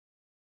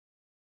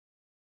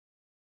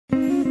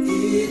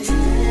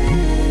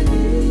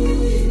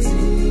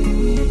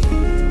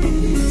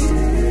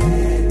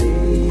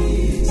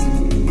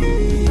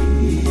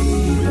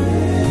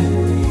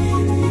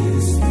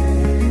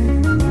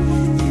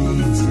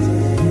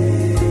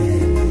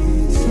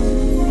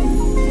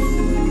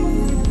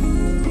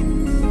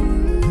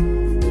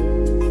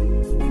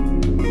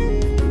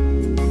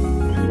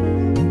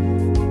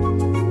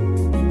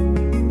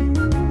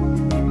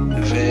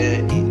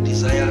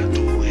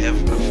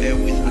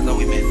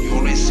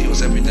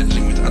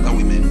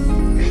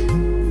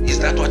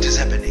is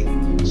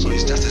happening. So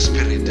it's just a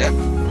spirit.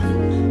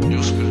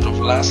 You spirit of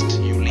lust,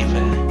 you leave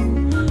her.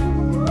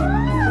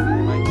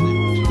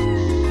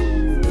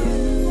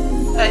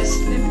 I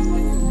slept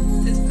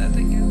with this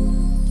other girl.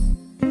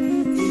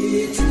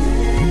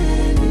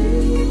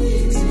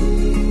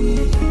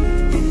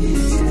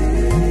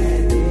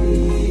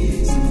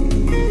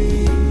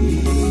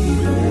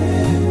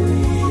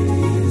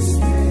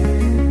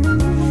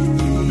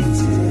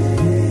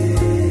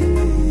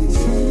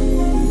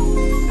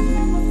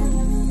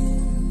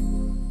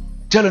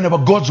 Tell them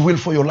about God's will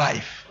for your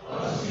life.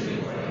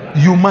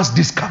 You must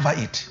discover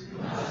it.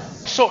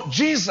 So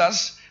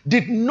Jesus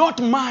did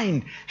not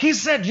mind. He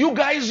said, you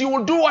guys, you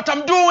will do what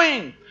I'm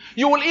doing.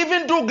 You will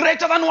even do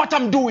greater than what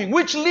I'm doing.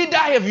 Which leader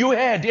have you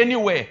heard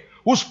anywhere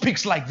who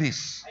speaks like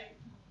this?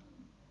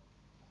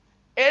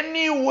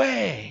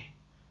 Anywhere.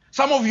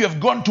 Some of you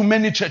have gone to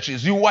many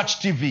churches. You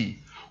watch TV.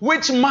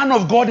 Which man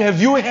of God have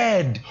you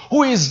heard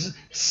who is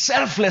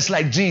selfless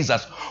like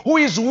Jesus? Who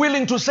is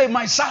willing to say,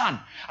 my son,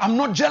 I'm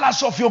not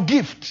jealous of your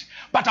gift,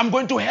 but I'm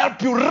going to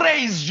help you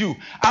raise you.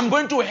 I'm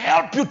going to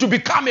help you to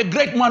become a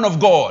great man of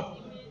God.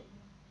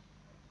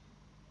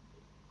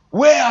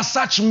 Where are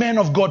such men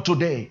of God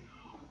today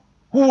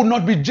who will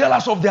not be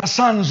jealous of their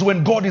sons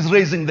when God is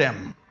raising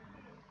them?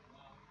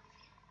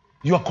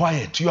 You are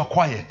quiet. You are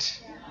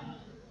quiet.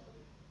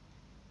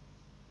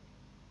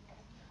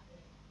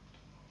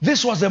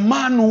 This was a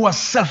man who was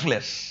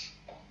selfless,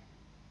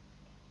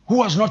 who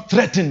was not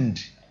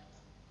threatened.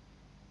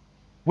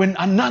 When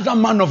another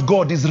man of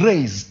God is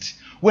raised,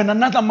 when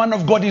another man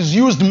of God is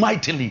used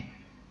mightily,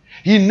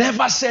 he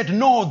never said,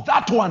 no,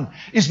 that one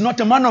is not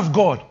a man of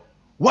God.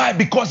 Why?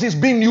 Because he's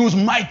being used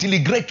mightily,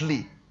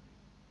 greatly.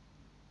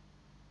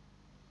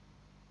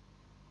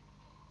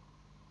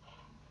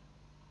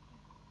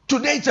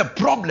 Today it's a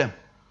problem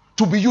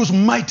to be used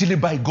mightily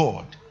by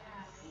God.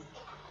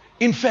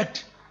 In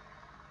fact,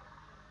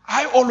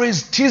 I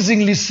always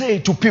teasingly say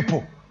to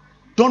people,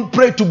 don't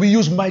pray to be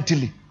used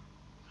mightily,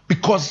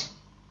 because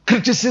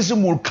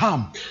criticism will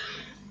come.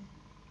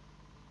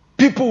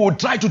 People will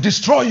try to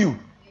destroy you.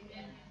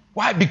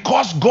 Why?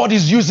 Because God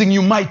is using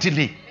you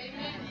mightily.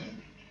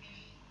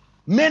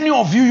 Many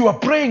of you, you are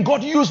praying,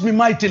 God use me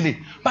mightily.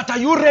 But are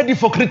you ready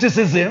for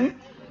criticism?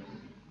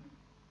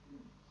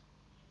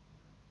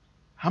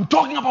 I'm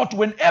talking about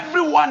when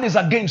everyone is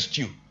against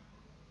you,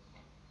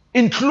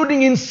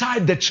 including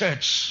inside the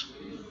church,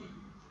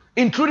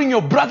 including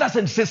your brothers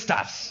and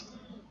sisters.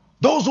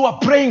 Those who are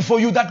praying for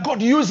you that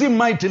God use him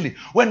mightily.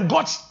 When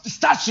God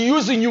starts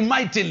using you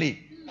mightily,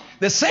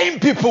 the same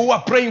people who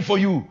are praying for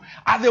you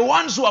are the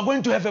ones who are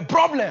going to have a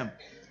problem.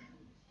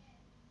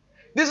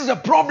 This is a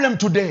problem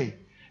today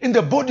in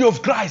the body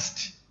of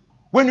Christ.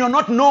 When you're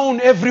not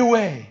known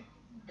everywhere,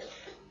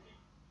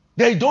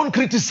 they don't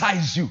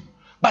criticize you,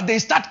 but they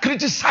start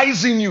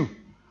criticizing you.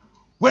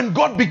 When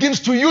God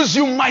begins to use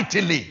you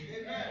mightily,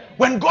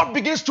 when God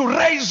begins to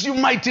raise you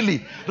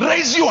mightily,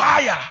 raise you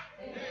higher,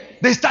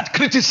 they start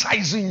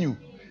criticizing you.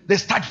 They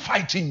start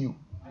fighting you.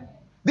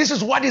 This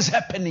is what is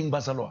happening,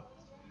 Bazaloa.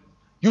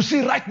 You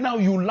see, right now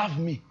you love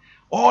me.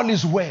 All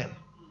is well.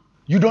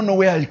 You don't know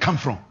where I come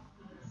from.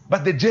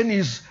 But the journey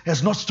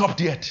has not stopped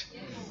yet.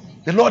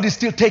 The Lord is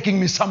still taking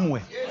me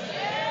somewhere.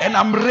 And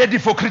I'm ready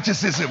for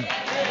criticism.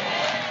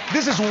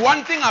 This is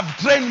one thing I've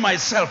trained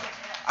myself.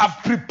 I've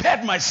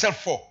prepared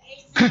myself for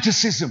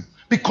criticism.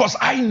 Because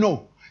I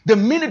know the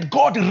minute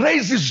God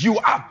raises you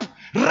up,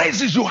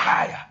 raises you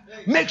higher,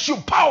 makes you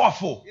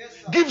powerful,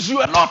 gives you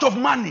a lot of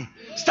money,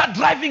 start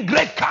driving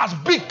great cars,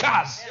 big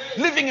cars,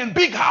 living in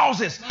big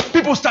houses,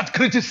 people start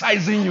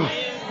criticizing you.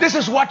 This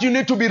is what you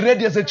need to be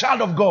ready as a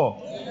child of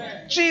God.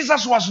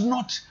 Jesus was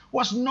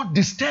not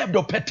disturbed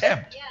or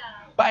perturbed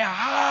by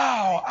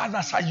how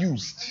others are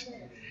used.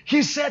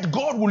 He said,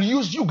 God will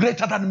use you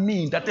greater than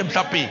me.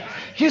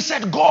 He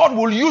said, God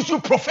will use you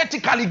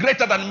prophetically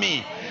greater than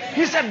me.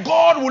 He said,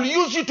 God will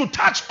use you to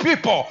touch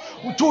people,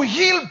 to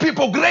heal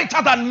people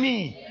greater than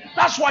me.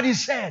 That's what he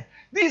said.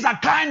 These are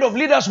kind of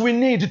leaders we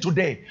need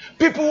today.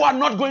 People who are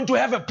not going to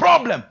have a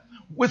problem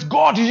with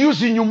God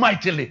using you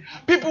mightily.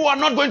 People who are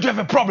not going to have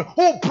a problem,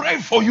 who pray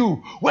for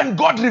you when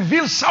God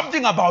reveals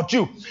something about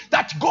you,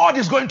 that God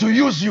is going to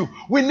use you.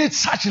 We need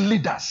such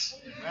leaders.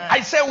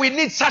 I say we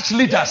need such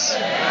leaders.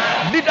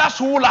 Leaders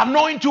who will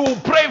anoint you, who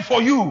pray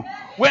for you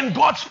when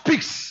God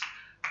speaks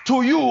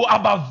to you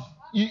about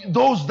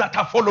those that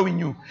are following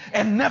you,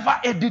 and never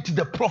edit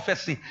the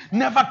prophecy,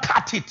 never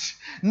cut it,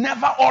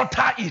 never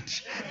alter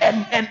it,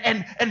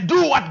 and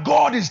do what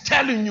God is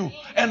telling you,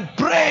 and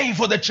pray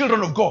for the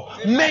children of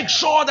God. Make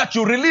sure that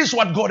you release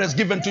what God has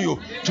given to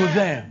you to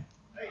them.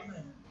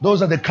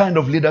 Those are the kind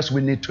of leaders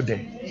we need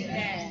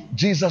today.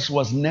 Jesus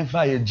was never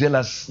a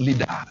jealous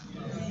leader.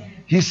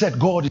 He said,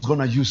 God is going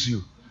to use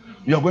you.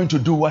 You are going to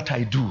do what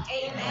I do.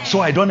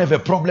 So I don't have a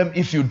problem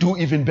if you do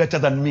even better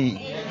than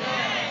me.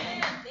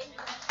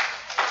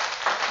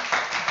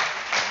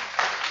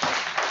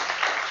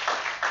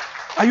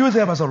 Are you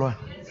there, Pastor?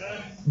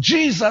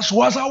 Jesus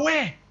was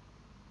aware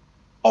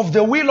of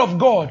the will of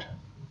God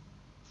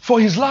for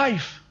his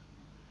life.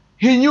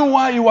 He knew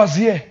why he was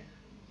here.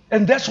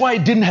 And that's why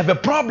it didn't have a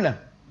problem.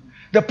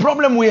 The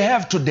problem we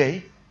have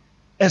today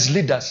as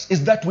leaders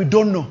is that we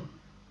don't know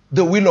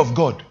the will of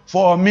God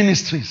for our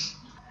ministries.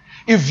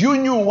 If you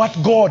knew what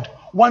God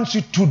wants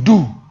you to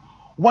do,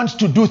 wants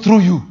to do through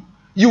you,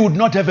 you would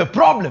not have a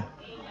problem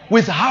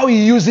with how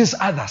he uses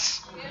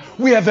others.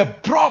 We have a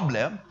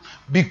problem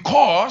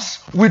because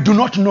we do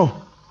not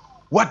know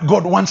what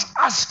God wants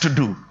us to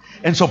do.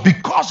 And so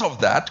because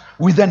of that,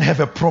 we then have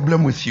a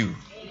problem with you.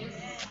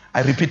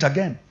 I repeat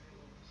again.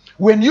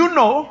 When you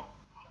know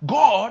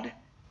God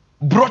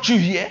brought you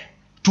here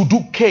to do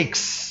cakes,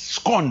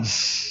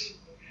 scones,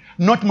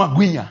 not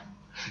magwinya,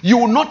 you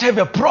will not have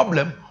a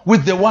problem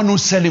with the one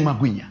who's selling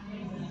magwinya.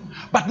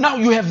 But now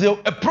you have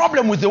a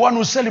problem with the one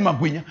who's selling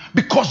magwinya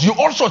because you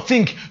also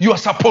think you are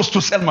supposed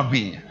to sell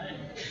magwinya.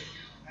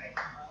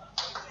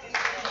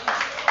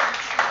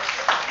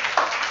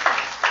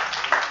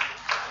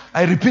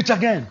 I repeat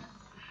again.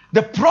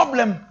 The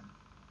problem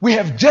we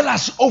have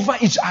jealous over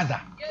each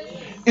other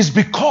is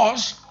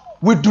because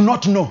we do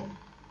not know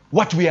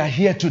what we are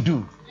here to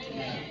do.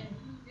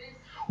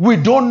 We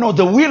don't know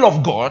the will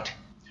of God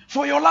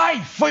for your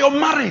life, for your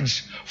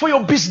marriage, for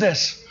your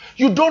business.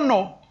 You don't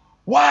know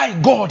why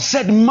God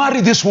said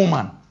marry this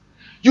woman.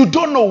 You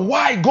don't know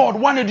why God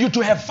wanted you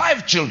to have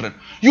 5 children.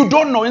 You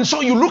don't know. And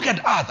so you look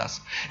at others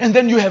and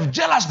then you have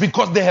jealous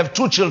because they have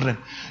 2 children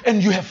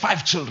and you have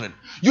 5 children.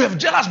 You have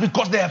jealous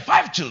because they have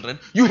 5 children.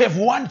 You have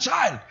 1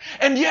 child.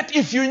 And yet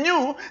if you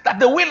knew that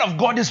the will of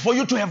God is for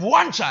you to have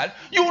 1 child,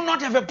 you will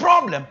not have a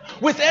problem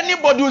with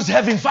anybody who is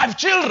having 5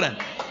 children.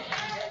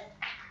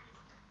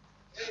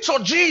 So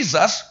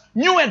Jesus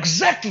knew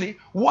exactly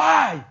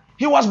why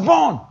he was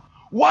born,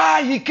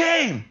 why he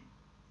came.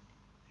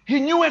 He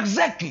knew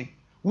exactly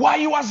why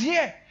he was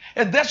here.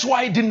 And that's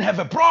why he didn't have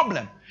a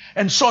problem.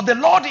 And so the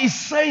Lord is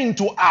saying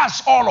to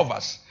us, all of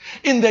us,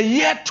 in the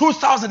year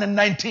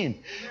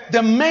 2019,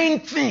 the main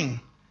thing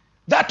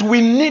that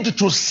we need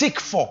to seek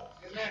for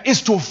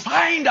is to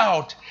find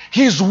out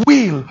his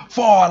will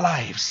for our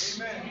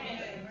lives.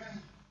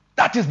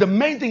 That is the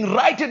main thing.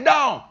 Write it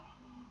down.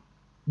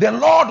 The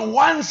Lord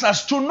wants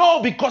us to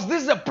know, because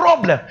this is a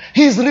problem.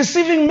 He's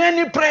receiving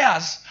many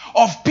prayers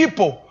of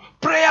people,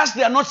 prayers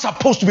they are not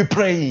supposed to be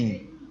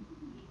praying.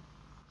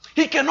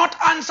 He cannot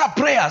answer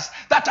prayers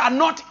that are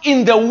not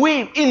in the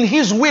will, in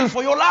his will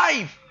for your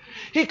life.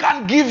 He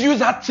can't give you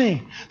that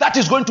thing that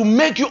is going to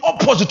make you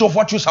opposite of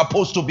what you're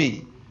supposed to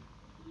be.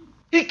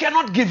 He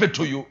cannot give it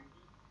to you.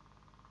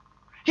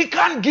 He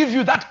can't give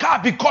you that car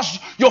because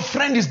your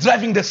friend is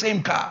driving the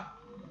same car.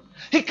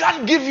 He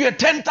can't give you a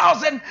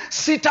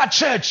 10,000-seater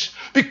church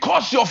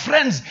because your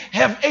friends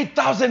have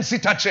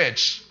 8,000-seater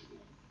church.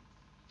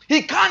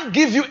 He can't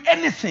give you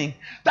anything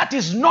that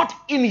is not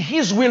in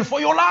his will for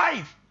your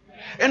life.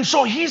 And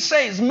so he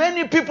says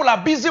many people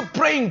are busy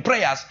praying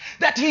prayers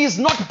that he is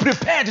not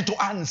prepared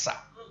to answer.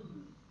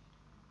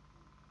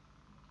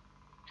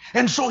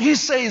 And so he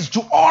says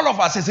to all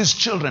of us as his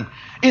children,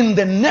 in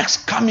the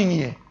next coming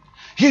year,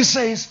 he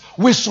says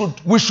we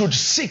should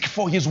seek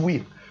for his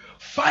will.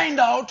 Find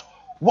out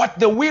what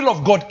the will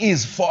of God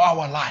is for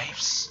our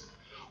lives.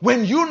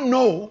 When you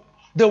know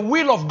the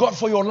will of God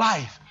for your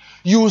life,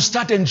 you will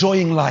start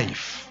enjoying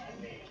life.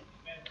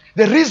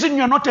 The reason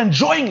you're not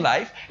enjoying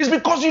life is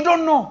because you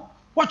don't know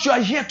what you are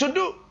here to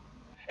do.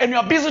 And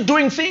you're busy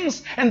doing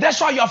things, and that's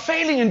why you're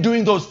failing in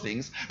doing those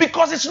things,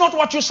 because it's not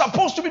what you're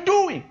supposed to be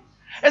doing.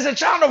 As a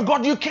child of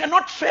God, you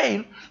cannot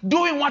fail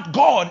doing what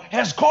God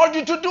has called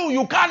you to do.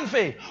 You can't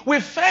fail. We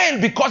fail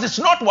because it's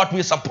not what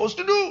we're supposed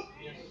to do.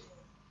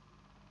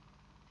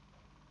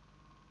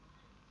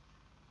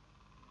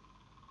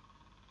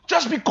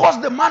 Just because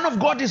the man of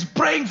God is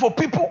praying for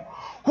people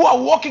who are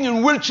walking in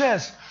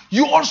wheelchairs,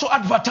 you also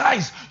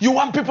advertise. You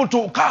want people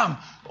to come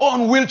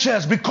on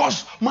wheelchairs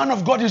because man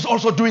of God is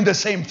also doing the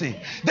same thing.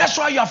 That's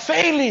why you're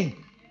failing.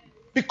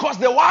 Because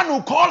the one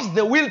who calls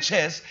the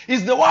wheelchairs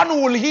is the one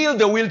who will heal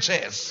the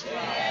wheelchairs.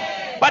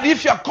 Yeah. But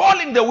if you're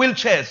calling the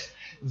wheelchairs,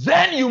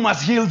 then you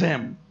must heal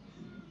them.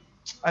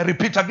 I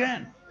repeat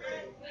again.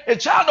 A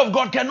child of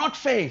God cannot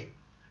fail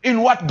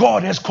in what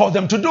God has called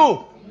them to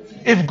do.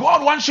 If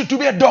God wants you to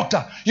be a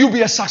doctor, you'll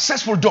be a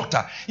successful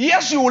doctor.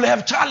 Yes, you will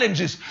have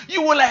challenges.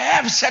 You will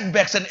have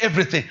setbacks and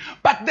everything.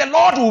 But the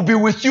Lord will be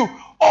with you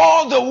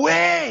all the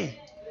way.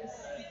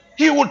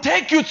 He will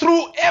take you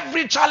through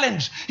every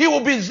challenge. He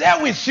will be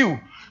there with you.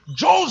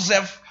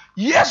 Joseph,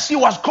 yes, he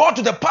was called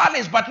to the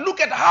palace, but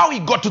look at how he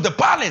got to the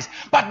palace.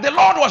 But the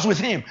Lord was with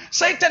him.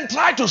 Satan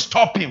tried to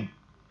stop him.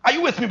 Are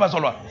you with me,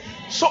 Pastor?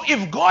 So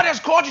if God has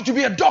called you to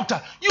be a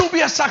doctor, you'll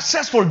be a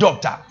successful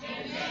doctor.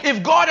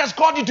 If God has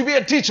called you to be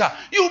a teacher,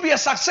 you'll be a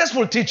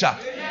successful teacher.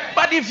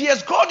 But if he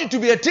has called you to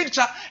be a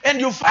teacher and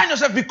you find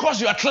yourself,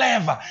 because you are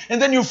clever,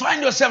 and then you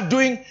find yourself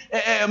doing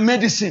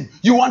medicine,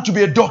 you want to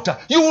be a doctor,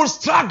 you will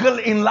struggle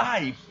in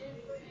life.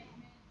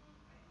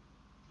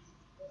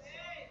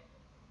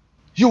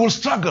 You will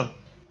struggle.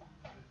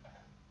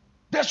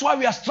 That's why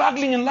we are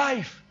struggling in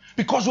life,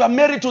 because we are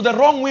married to the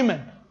wrong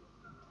women,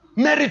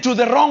 married to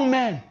the wrong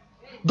men,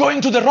 going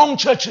to the wrong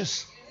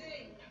churches,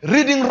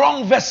 reading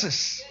wrong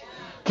verses,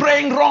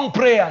 praying wrong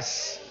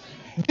prayers,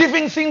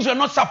 Giving things you're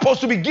not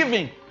supposed to be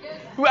giving.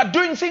 We are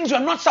doing things you're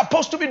not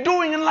supposed to be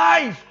doing in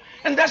life.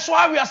 And that's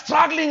why we are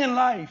struggling in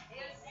life.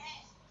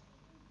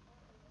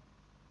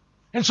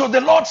 And so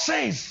the Lord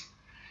says,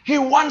 He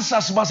wants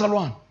us, verse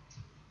 1,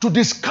 to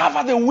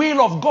discover the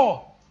will of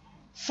God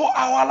for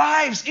our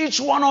lives, each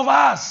one of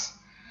us.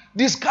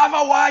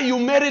 Discover why you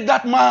married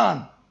that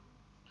man,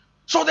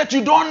 so that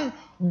you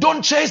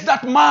don't chase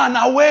that man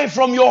away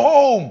from your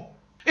home.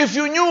 If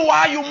you knew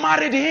why you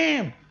married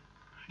him,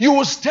 you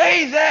will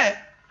stay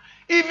there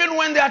even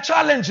when there are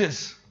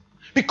challenges,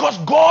 because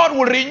God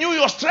will renew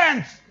your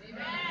strength.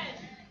 Amen.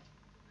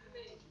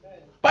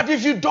 But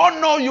if you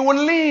don't know, you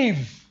will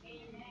leave.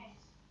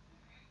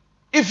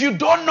 If you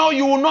don't know,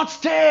 you will not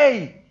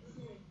stay.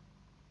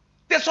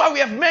 That's why we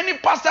have many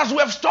pastors who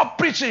have stopped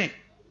preaching,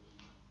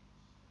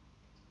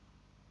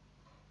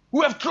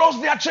 who have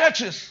closed their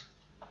churches,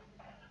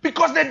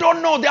 because they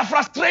don't know. They are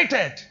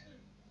frustrated.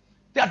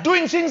 They are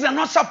doing things they're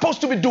not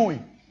supposed to be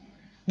doing.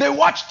 They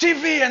watch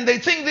TV and they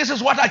think this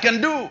is what I can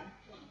do.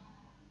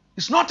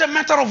 It's not a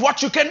matter of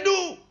what you can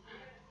do.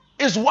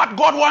 It's what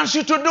God wants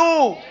you to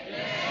do.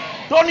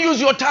 Yes. Don't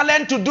use your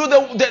talent to do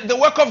the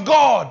work of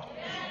God.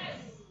 Yes.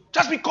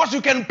 Just because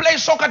you can play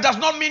soccer does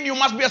not mean you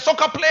must be a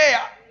soccer player.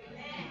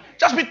 Yes.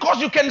 Just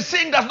because you can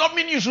sing does not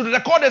mean you should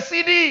record a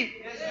CD.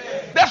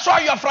 Yes. That's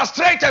why you are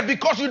frustrated,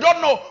 because you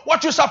don't know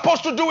what you're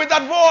supposed to do with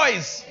that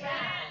voice. Yes.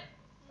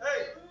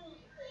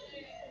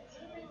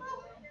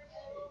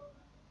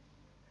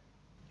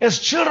 As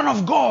children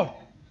of God,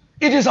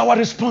 it is our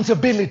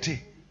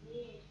responsibility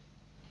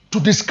to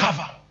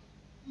discover.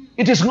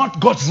 It is not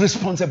God's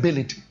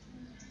responsibility.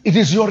 It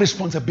is your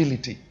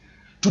responsibility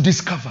to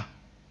discover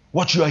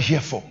what you are here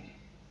for.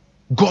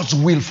 God's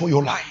will for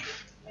your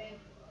life.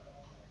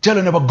 Tell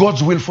them about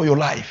God's will for your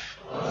life.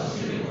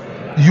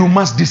 You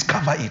must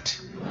discover it.